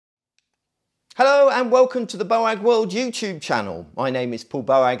Hello and welcome to the Boagworld YouTube channel. My name is Paul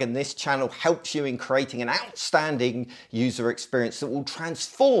Boag and this channel helps you in creating an outstanding user experience that will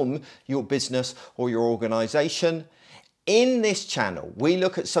transform your business or your organization. In this channel, we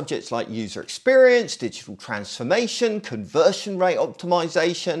look at subjects like user experience, digital transformation, conversion rate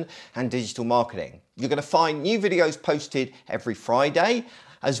optimization, and digital marketing. You're going to find new videos posted every Friday,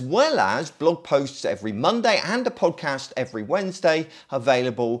 as well as blog posts every Monday and a podcast every Wednesday,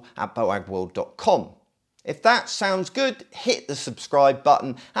 available at boagworld.com. If that sounds good, hit the subscribe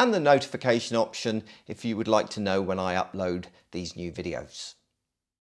button and the notification option if you would like to know when I upload these new videos.